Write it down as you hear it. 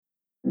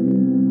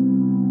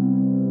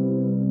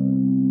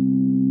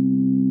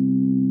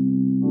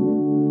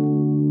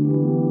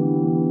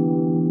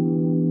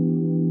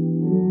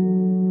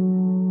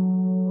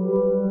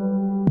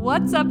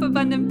What's up,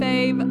 Abundant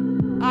Babe?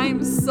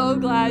 I'm so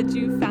glad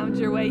you found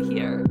your way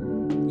here.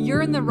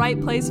 You're in the right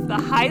place for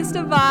the highest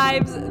of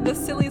vibes, the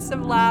silliest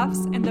of laughs,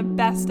 and the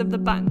best of the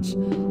bunch.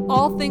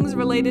 All things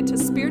related to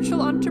spiritual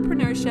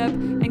entrepreneurship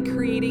and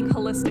creating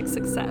holistic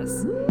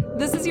success.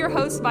 This is your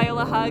host,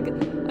 Viola Hug,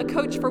 a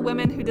coach for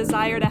women who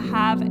desire to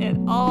have it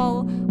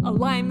all: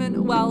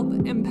 alignment,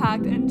 wealth,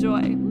 impact, and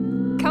joy.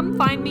 Come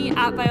find me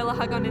at Viola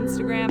Hug on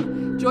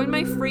Instagram, join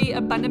my free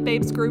Abundant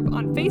Babes group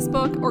on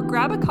Facebook, or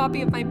grab a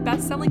copy of my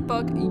best-selling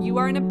book, You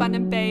Are an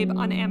Abundant Babe,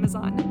 on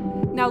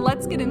Amazon. Now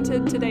let's get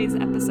into today's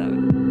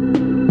episode.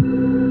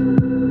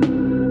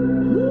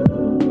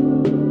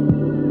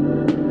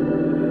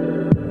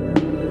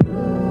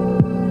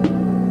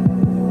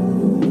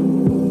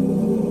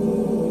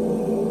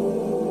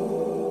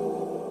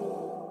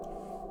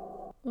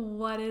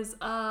 What is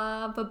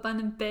up,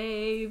 Abundant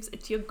Babes?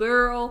 It's your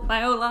girl,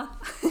 Viola.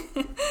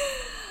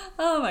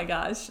 Oh my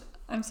gosh,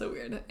 I'm so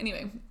weird.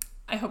 Anyway,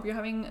 I hope you're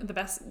having the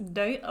best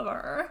day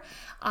ever.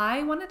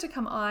 I wanted to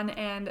come on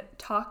and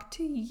talk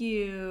to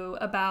you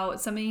about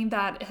something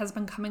that has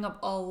been coming up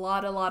a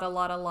lot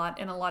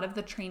in a lot of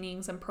the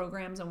trainings and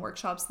programs and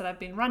workshops that I've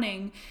been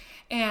running.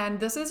 And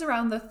this is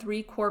around the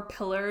 3 core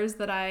pillars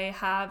that I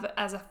have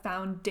as a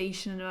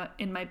foundation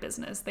in my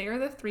business. They are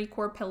the 3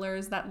 core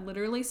pillars that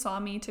literally saw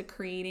me to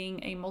creating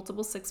a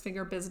multiple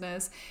 6-figure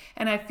business,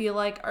 and I feel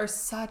like are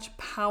such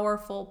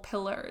powerful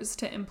pillars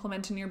to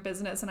implement in your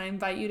business. And I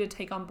invite you to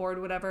take on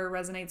board whatever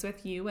resonates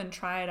with you and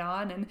try it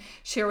on and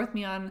share with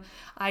me on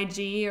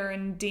IG or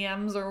in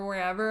DMs or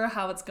wherever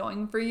how it's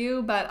going for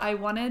you. But I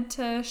wanted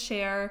to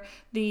share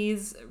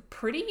these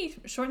pretty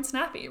short and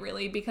snappy,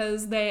 really,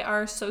 because they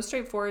are so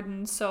straightforward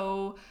and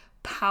so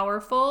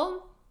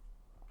powerful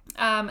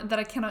that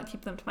I cannot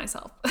keep them to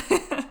myself.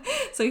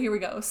 So here we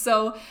go.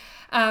 So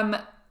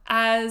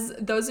as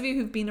those of you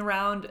who've been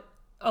around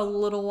a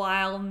little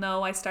while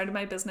know, I started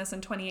my business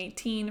in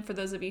 2018. For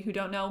those of you who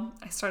don't know,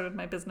 I started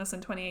my business in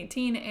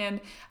 2018.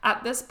 And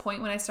at this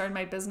point, when I started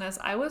my business,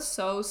 I was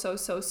so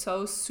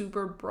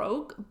super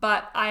broke,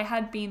 but I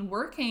had been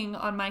working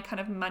on my kind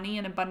of money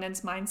and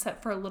abundance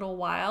mindset for a little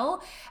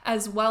while,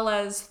 as well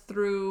as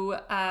through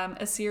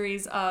a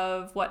series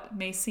of what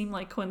may seem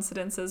like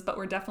coincidences, but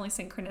were definitely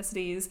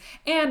synchronicities.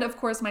 And of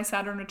course, my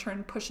Saturn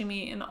return pushing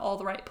me in all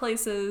the right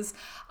places.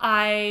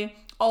 I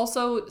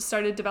also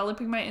started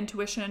developing my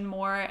intuition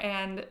more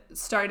and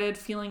started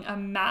feeling a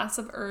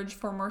massive urge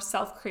for more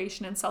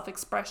self-creation and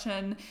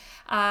self-expression.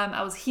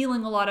 I was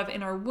healing a lot of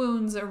inner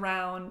wounds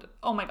around,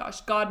 oh my gosh,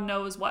 God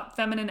knows what,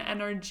 feminine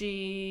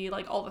energy,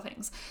 like all the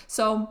things.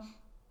 So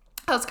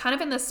I was kind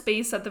of in this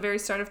space at the very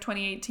start of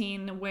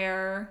 2018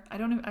 where I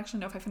don't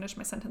actually know if I finished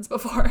my sentence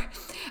before.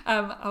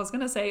 I was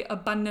going to say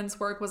abundance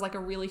work was like a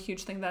really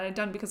huge thing that I'd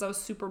done because I was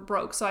super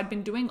broke. So I'd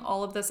been doing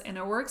all of this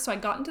inner work. So I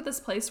got into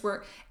this place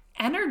where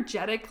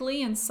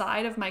energetically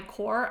inside of my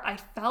core, I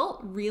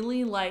felt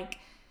really like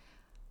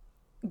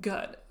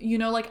good. You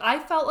know, like I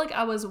felt like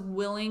I was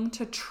willing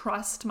to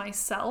trust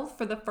myself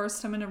for the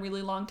first time in a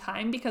really long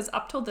time, because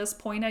up till this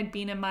point, I'd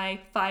been in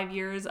my 5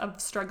 years of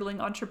struggling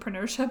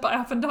entrepreneurship I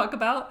often talk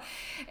about.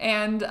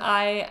 And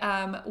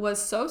I was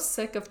so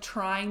sick of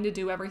trying to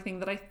do everything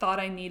that I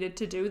thought I needed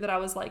to do that I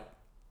was like,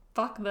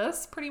 fuck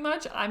this, pretty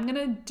much. I'm going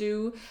to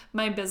do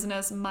my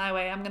business my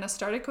way. I'm going to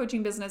start a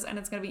coaching business, and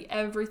it's going to be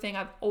everything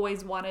I've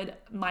always wanted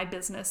my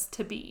business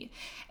to be.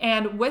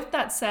 And with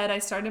that said, I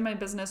started my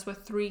business with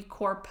 3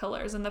 core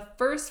pillars. And the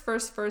first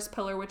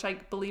pillar, which I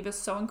believe is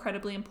so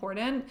incredibly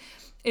important,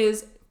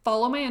 is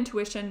follow my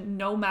intuition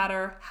no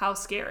matter how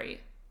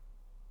scary.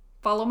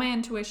 Follow my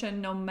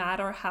intuition no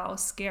matter how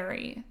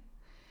scary.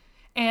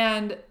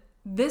 And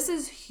this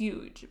is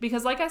huge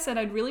because, like I said,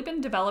 I'd really been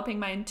developing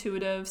my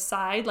intuitive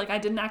side. Like I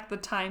didn't at the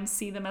time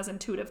see them as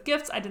intuitive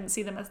gifts. I didn't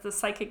see them as the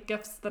psychic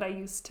gifts that I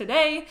use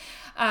today.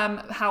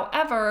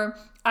 However,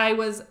 I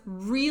was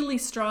really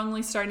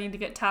strongly starting to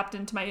get tapped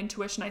into my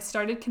intuition. I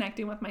started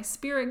connecting with my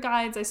spirit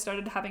guides. I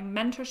started having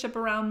mentorship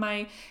around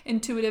my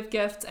intuitive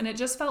gifts, and it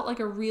just felt like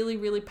a really,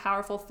 really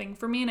powerful thing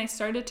for me. And I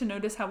started to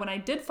notice how when I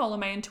did follow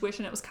my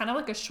intuition, it was kind of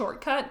like a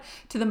shortcut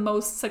to the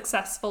most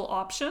successful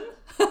option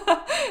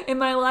in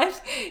my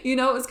life. You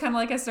know, it was kind of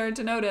like I started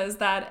to notice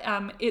that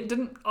it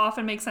didn't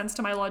often make sense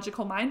to my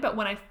logical mind, but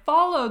when I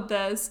followed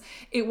this,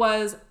 it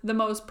was the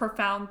most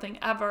profound thing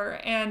ever.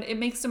 And it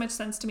makes so much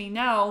sense to me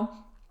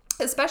now,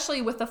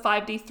 especially with the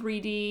 5D,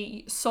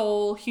 3D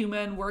soul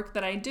human work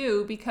that I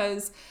do,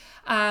 because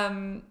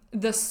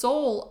the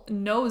soul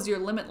knows your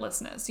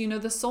limitlessness. You know,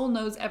 the soul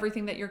knows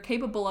everything that you're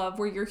capable of,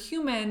 where your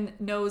human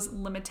knows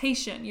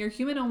limitation. Your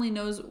human only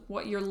knows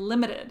what you're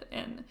limited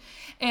in.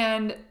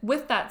 And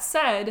with that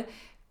said,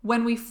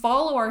 when we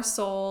follow our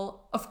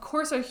soul, of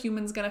course our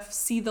human's going to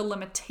see the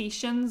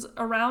limitations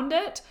around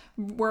it,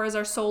 whereas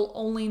our soul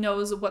only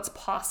knows what's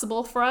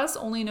possible for us,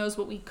 only knows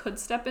what we could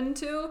step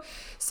into.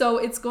 So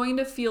it's going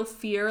to feel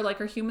fear,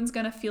 like our human's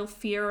going to feel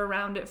fear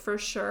around it for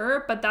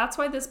sure. But that's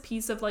why this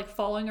piece of like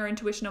following our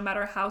intuition, no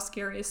matter how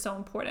scary, is so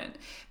important.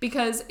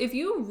 Because if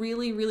you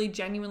really, really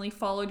genuinely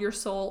followed your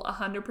soul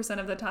 100%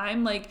 of the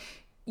time, like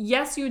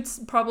yes, you'd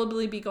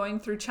probably be going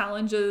through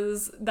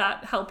challenges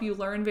that help you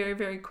learn very,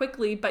 very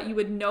quickly, but you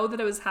would know that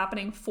it was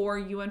happening for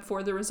you and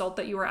for the result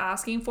that you were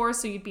asking for.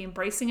 So you'd be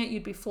embracing it,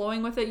 you'd be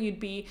flowing with it, you'd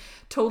be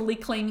totally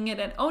claiming it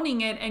and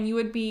owning it, and you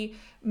would be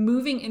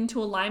moving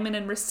into alignment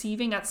and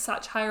receiving at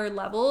such higher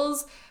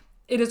levels.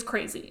 It is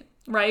crazy,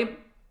 right?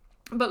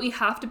 But we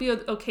have to be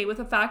okay with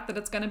the fact that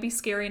it's going to be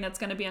scary and it's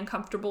going to be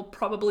uncomfortable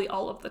probably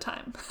all of the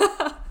time.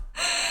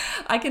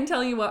 I can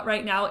tell you what,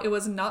 right now, it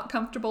was not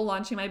comfortable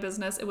launching my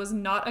business. It was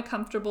not a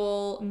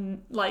comfortable,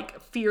 like,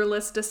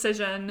 fearless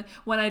decision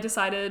when I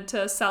decided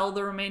to sell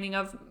the remaining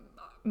of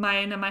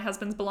mine and my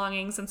husband's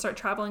belongings and start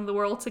traveling the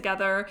world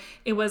together.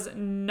 It was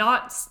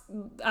not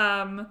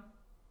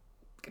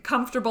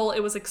comfortable.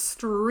 It was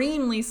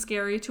extremely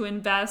scary to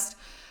invest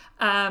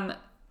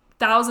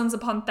thousands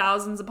upon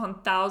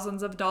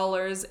thousands of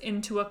dollars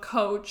into a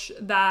coach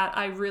that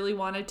I really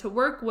wanted to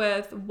work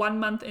with 1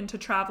 month into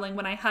traveling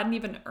when I hadn't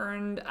even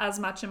earned as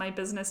much in my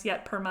business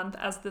yet per month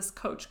as this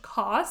coach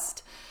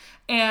cost.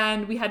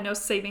 And we had no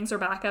savings or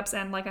backups.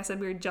 And like I said,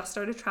 we had just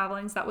started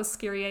traveling. So that was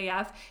scary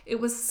AF. It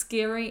was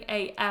scary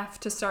AF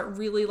to start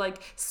really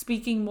like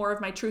speaking more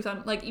of my truth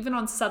on, like, even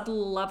on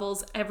subtle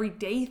levels,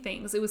 everyday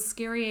things. It was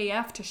scary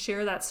AF to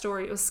share that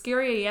story. It was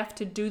scary AF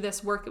to do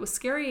this work. It was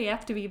scary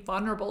AF to be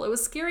vulnerable. It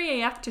was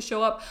scary AF to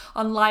show up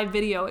on live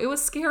video. It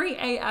was scary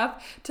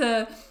AF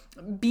to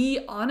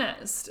be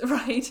honest,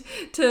 right?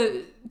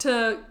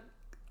 To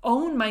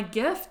own my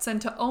gifts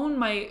and to own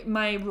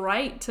my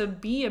right to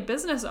be a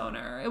business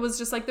owner. It was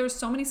just like, there's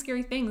so many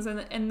scary things,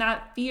 and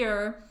that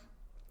fear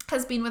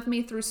has been with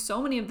me through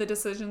so many of the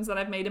decisions that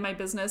I've made in my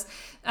business.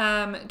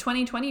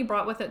 2020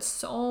 brought with it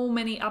so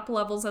many up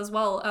levels as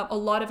well. A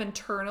lot of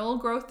internal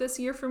growth this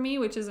year for me,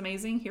 which is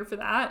amazing. Here for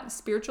that.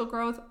 Spiritual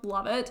growth,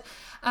 love it.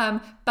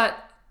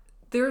 But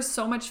there's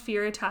so much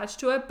fear attached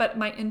to it, but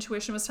my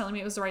intuition was telling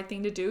me it was the right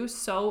thing to do.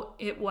 So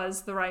it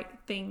was the right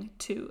thing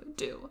to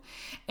do.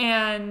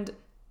 And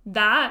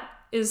that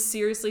is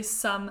seriously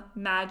some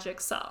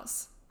magic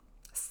sauce.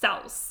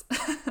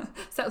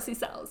 Saucy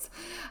sauce.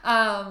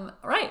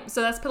 Right. So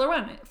that's pillar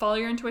 1. Follow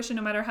your intuition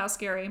no matter how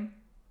scary.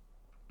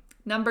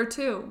 Number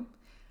 2,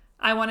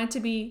 I wanted to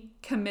be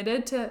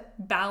committed to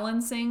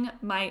balancing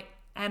my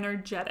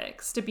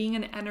energetics, to being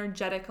an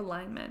energetic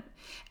alignment.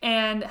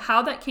 And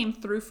how that came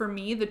through for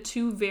me, the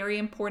 2 very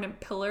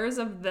important pillars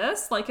of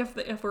this, like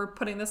if we're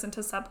putting this into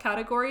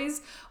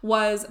subcategories,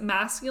 was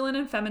masculine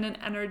and feminine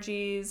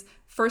energies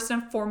first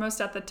and foremost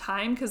at the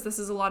time, because this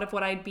is a lot of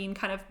what I'd been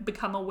kind of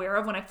become aware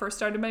of when I first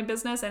started my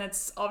business, and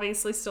it's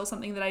obviously still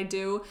something that I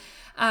do,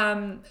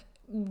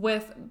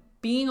 with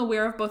being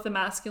aware of both the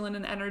masculine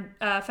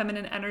and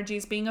feminine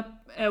energies, being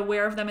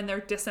aware of them in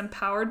their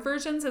disempowered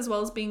versions, as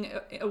well as being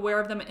aware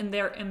of them in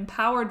their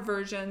empowered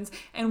versions,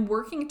 and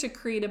working to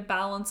create a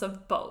balance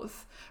of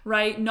both,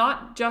 right?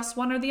 Not just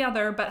one or the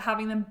other, but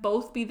having them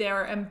both be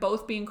there and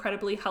both be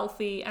incredibly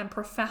healthy and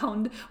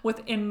profound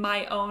within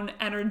my own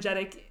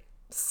energetic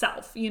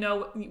self,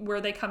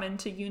 where they come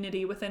into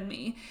unity within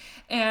me.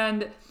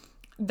 And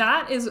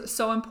that is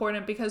so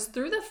important, because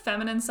through the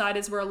feminine side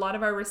is where a lot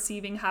of our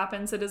receiving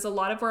happens. It is a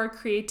lot of our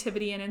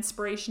creativity and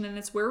inspiration, and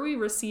it's where we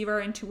receive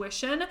our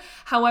intuition.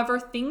 However,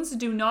 things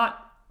do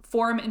not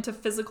form into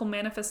physical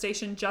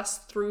manifestation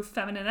just through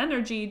feminine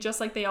energy, just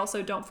like they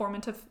also don't form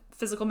into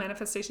physical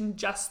manifestation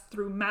just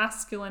through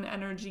masculine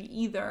energy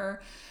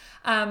either.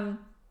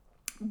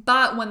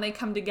 But when they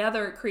come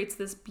together, it creates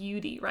this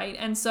beauty, right?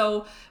 And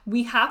so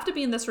we have to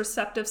be in this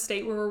receptive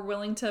state where we're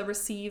willing to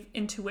receive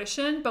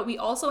intuition, but we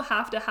also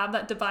have to have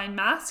that divine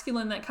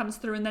masculine that comes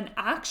through and then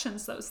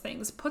actions those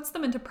things, puts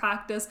them into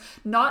practice,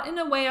 not in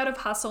a way out of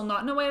hustle,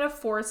 not in a way out of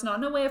force, not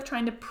in a way of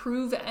trying to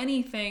prove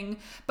anything,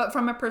 but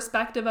from a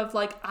perspective of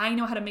like, I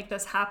know how to make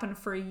this happen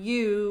for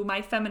you,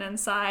 my feminine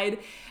side.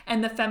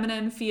 And the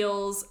feminine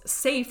feels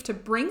safe to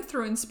bring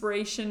through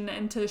inspiration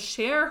and to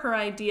share her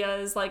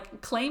ideas,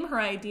 like claim her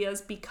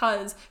ideas,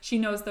 because she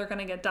knows they're going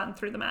to get done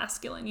through the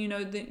masculine.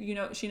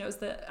 She knows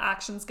the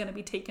action's going to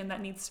be taken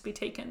that needs to be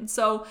taken.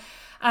 So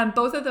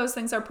both of those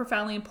things are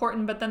profoundly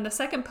important. But then the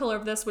second pillar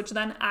of this, which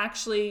then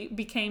actually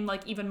became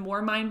like even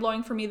more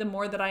mind-blowing for me the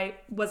more that I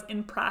was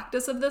in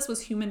practice of this,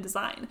 was human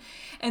design.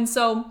 And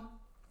so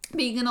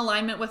being in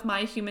alignment with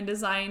my human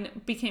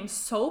design became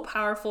so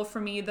powerful for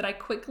me that I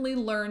quickly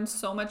learned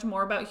so much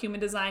more about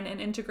human design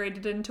and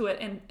integrated into it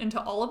and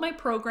into all of my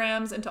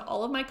programs, into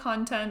all of my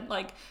content.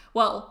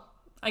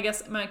 I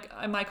guess my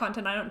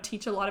content, I don't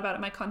teach a lot about it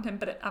in my content,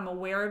 but I'm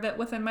aware of it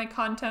within my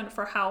content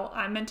for how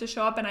I'm meant to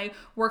show up. And I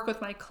work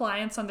with my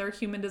clients on their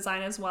human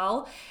design as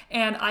well.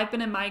 And I've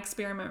been in my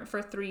experiment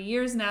for 3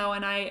 years now,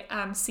 and I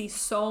see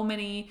so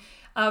many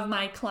of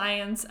my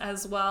clients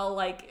as well,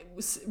 like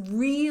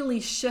really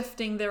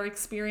shifting their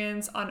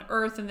experience on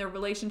earth and their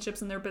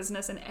relationships and their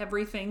business and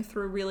everything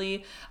through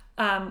really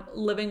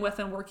living with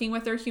and working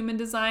with their human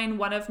design.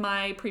 One of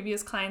my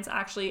previous clients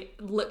actually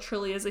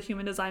literally is a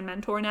human design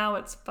mentor now.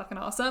 It's fucking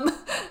awesome.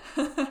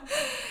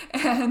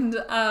 And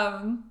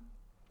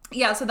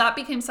yeah, so that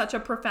became such a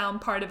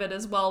profound part of it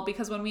as well,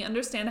 because when we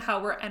understand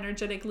how we're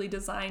energetically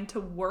designed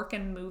to work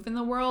and move in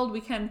the world,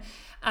 we can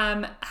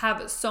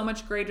have so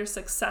much greater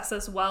success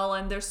as well.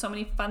 And there's so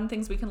many fun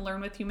things we can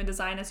learn with human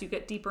design as you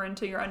get deeper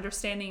into your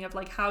understanding of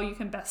like how you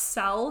can best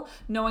sell,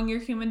 knowing your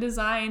human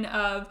design,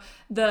 of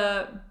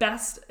the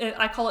best,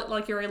 I call it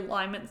like your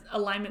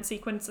alignment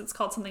sequence. It's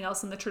called something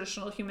else in the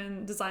traditional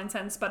human design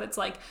sense, but it's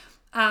like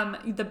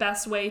the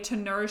best way to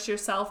nourish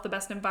yourself, the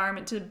best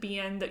environment to be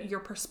in, your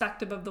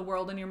perspective of the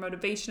world and your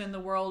motivation in the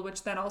world,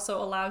 which then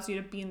also allows you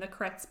to be in the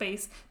correct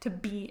space to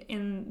be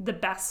in the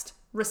best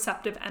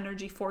receptive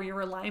energy for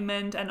your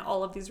alignment and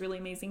all of these really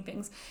amazing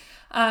things.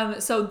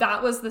 So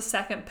that was the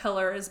second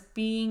pillar, is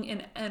being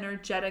in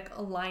energetic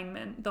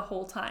alignment the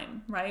whole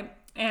time, right?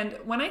 And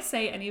when I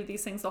say any of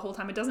these things the whole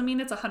time, it doesn't mean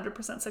it's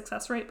 100%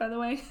 success rate, by the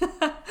way.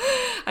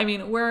 I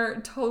mean,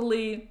 we're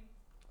totally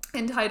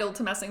entitled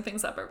to messing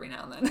things up every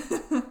now and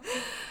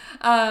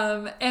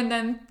then. And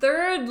then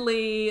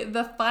thirdly,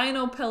 the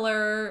final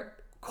pillar,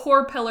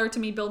 core pillar to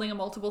me building a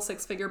multiple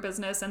six-figure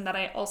business, and that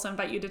I also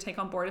invite you to take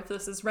on board if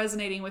this is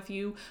resonating with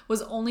you,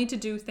 was only to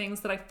do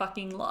things that I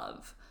fucking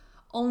love.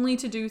 Only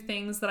to do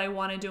things that I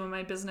want to do in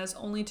my business,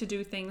 only to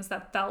do things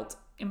that felt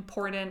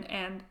important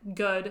and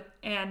good,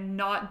 and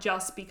not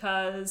just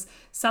because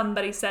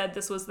somebody said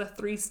this was the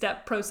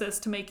 3-step process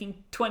to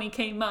making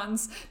 20K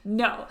months.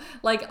 No,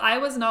 like I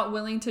was not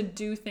willing to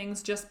do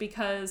things just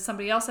because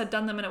somebody else had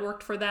done them and it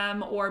worked for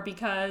them, or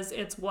because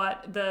it's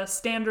what the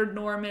standard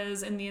norm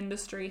is in the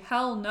industry.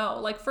 Hell no.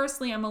 Like,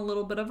 firstly, I'm a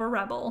little bit of a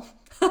rebel.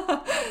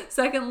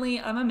 Secondly,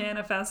 I'm a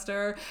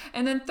manifester.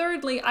 And then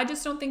thirdly, I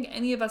just don't think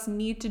any of us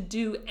need to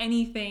do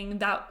anything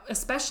that,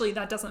 especially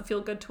that doesn't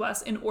feel good to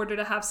us, in order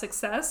to have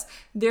success.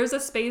 There's a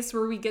space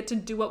where we get to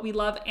do what we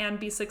love and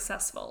be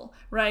successful,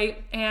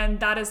 right? And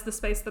that is the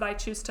space that I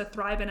choose to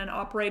thrive in and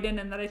operate in,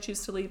 and that I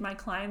choose to lead my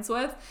clients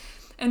with.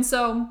 And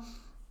so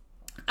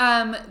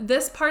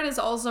this part is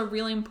also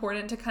really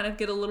important to kind of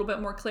get a little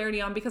bit more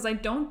clarity on, because I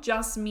don't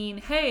just mean,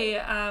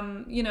 hey,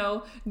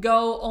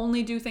 go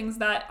only do things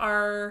that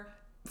are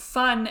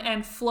fun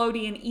and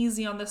floaty and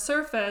easy on the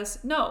surface.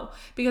 No,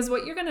 because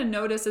what you're going to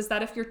notice is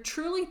that if you're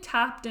truly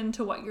tapped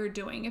into what you're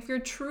doing, if you're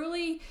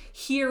truly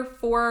here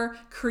for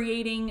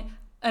creating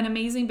an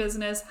amazing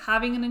business,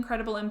 having an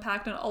incredible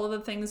impact on all of the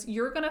things,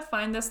 you're going to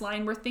find this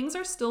line where things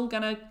are still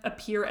going to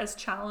appear as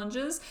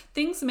challenges.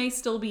 Things may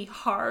still be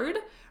hard,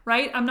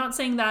 right? I'm not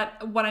saying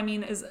that. What I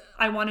mean is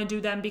I want to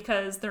do them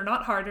because they're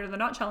not hard or they're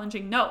not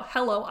challenging. No,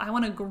 hello, I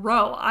want to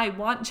grow. I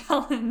want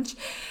challenge,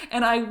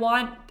 and I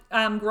want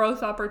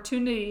growth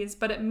opportunities.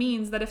 But it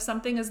means that if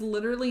something is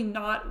literally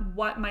not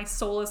what my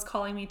soul is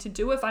calling me to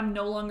do, if I'm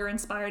no longer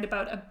inspired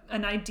about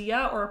an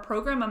idea or a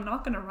program, I'm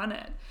not going to run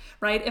it,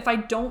 right? If I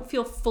don't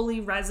feel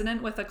fully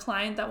resonant with a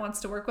client that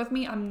wants to work with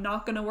me, I'm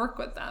not going to work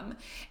with them.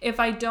 If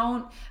I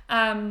don't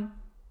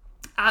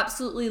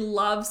absolutely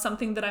love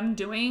something that I'm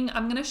doing,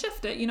 I'm going to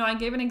shift it. I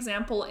gave an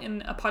example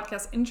in a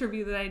podcast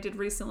interview that I did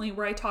recently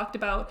where I talked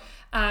about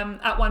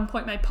at one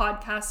point my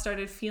podcast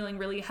started feeling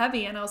really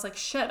heavy, and I was like,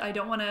 shit, I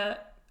don't want to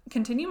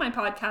continue my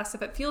podcast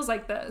if it feels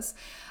like this.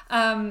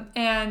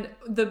 And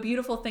the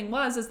beautiful thing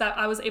is that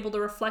I was able to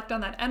reflect on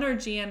that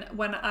energy. And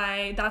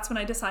that's when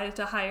I decided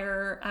to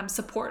hire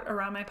support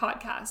around my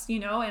podcast,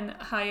 and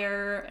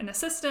hire an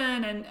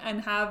assistant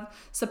and have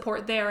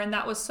support there. And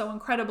that was so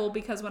incredible,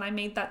 because when I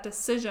made that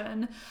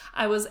decision,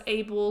 I was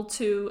able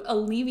to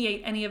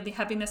alleviate any of the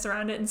heaviness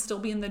around it and still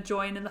be in the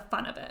joy and in the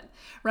fun of it.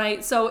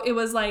 Right. So it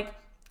was like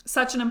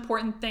such an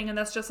important thing. And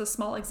that's just a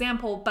small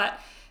example, but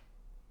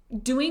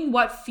doing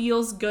what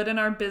feels good in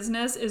our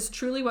business is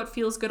truly what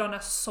feels good on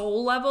a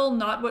soul level,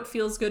 not what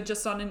feels good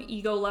just on an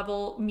ego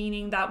level,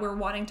 meaning that we're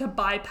wanting to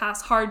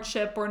bypass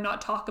hardship or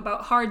not talk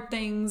about hard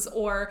things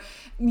or,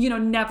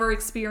 never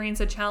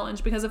experience a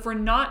challenge. Because if we're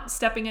not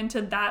stepping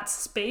into that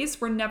space,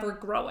 we're never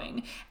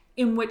growing.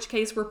 In which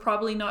case, we're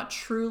probably not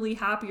truly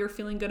happy or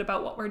feeling good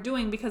about what we're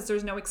doing, because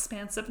there's no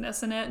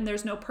expansiveness in it and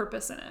there's no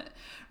purpose in it,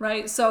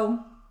 right?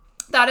 So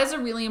that is a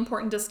really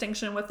important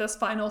distinction with this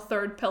final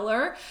third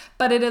pillar,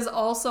 but it is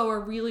also a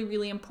really,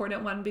 really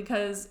important one,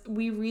 because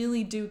we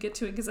really do get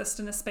to exist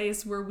in a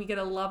space where we get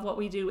to love what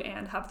we do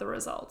and have the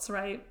results,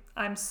 right?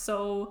 I'm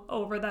so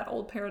over that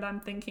old paradigm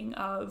thinking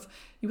of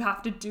you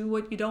have to do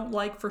what you don't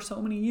like for so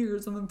many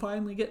years and then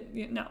finally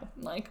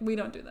we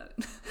don't do that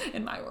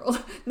in my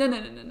world.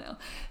 No.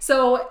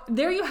 So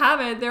there you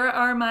have it. There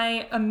are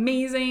my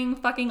amazing,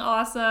 fucking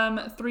awesome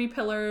 3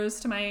 pillars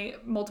to my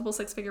multiple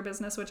 6-figure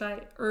business, which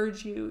I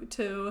urge you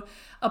to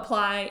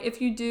apply.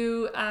 If you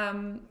do,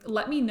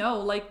 let me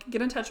know,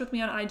 get in touch with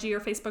me on IG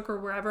or Facebook or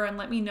wherever, and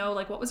let me know,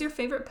 what was your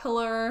favorite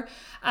pillar?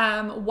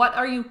 What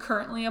are you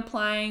currently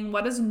applying?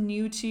 What is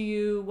new to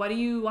you? What do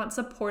you want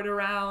support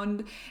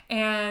around?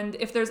 And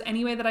if there's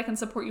any way that I can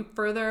support you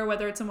further,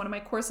 whether it's in one of my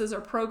courses or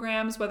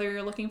programs, whether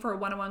you're looking for a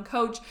one-on-one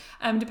coach,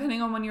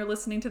 depending on when you're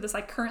listening to this,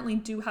 I currently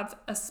do have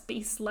a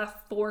space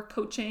left for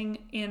coaching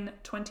in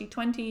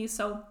 2020.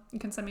 So you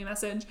can send me a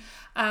message.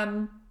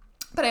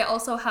 But I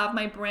also have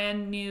my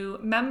brand new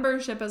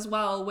membership as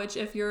well, which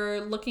if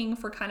you're looking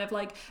for kind of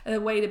like a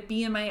way to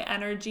be in my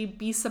energy,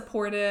 be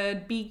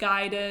supported, be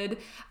guided,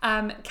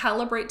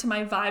 calibrate to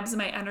my vibes and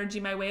my energy,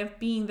 my way of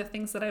being, the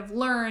things that I've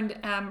learned,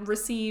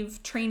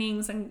 receive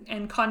trainings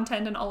and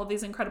content and all of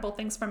these incredible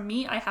things from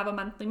me, I have a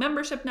monthly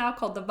membership now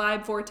called the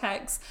Vibe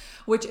Vortex,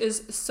 which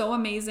is so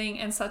amazing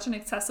and such an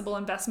accessible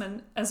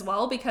investment as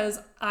well, because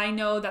I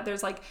know that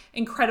there's like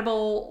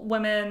incredible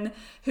women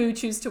who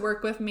choose to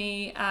work with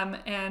me,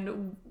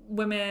 and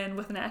women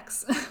with an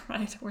X,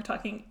 right? We're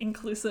talking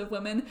inclusive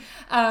women.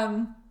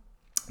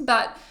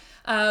 But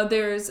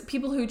there's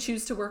people who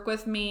choose to work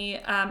with me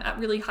at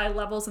really high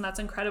levels, and that's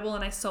incredible.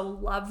 And I so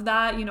love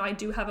that. You know, I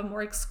do have a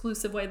more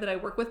exclusive way that I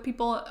work with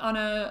people on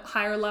a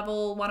higher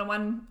level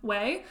one-on-one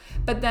way.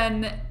 But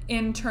then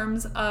in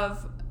terms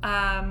of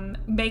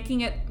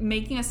making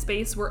a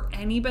space where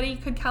anybody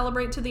could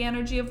calibrate to the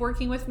energy of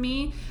working with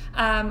me,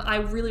 I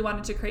really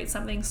wanted to create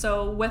something.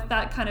 So with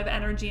that kind of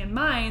energy in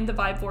mind, the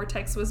Vibe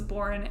Vortex was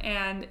born,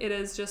 and it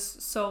is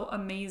just so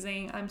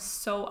amazing. I'm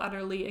so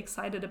utterly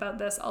excited about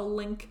this. I'll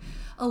link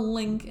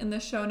in the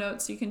show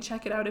notes so you can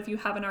check it out if you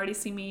haven't already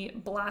seen me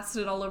blast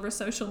it all over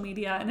social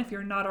media. And if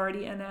you're not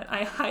already in it,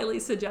 I highly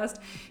suggest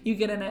you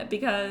get in it,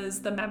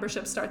 because the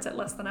membership starts at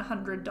less than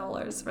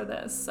 $100 for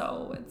this.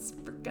 So it's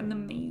freaking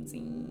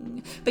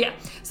amazing. But yeah,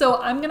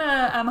 so I'm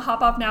gonna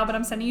hop off now, but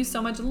I'm sending you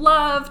so much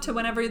love to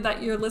whenever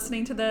that you're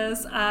listening to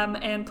this,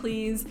 and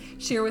please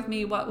share with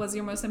me what was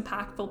your most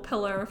impactful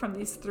pillar from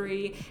these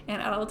three,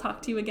 and I'll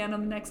talk to you again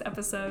on the next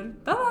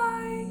episode.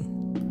 Bye.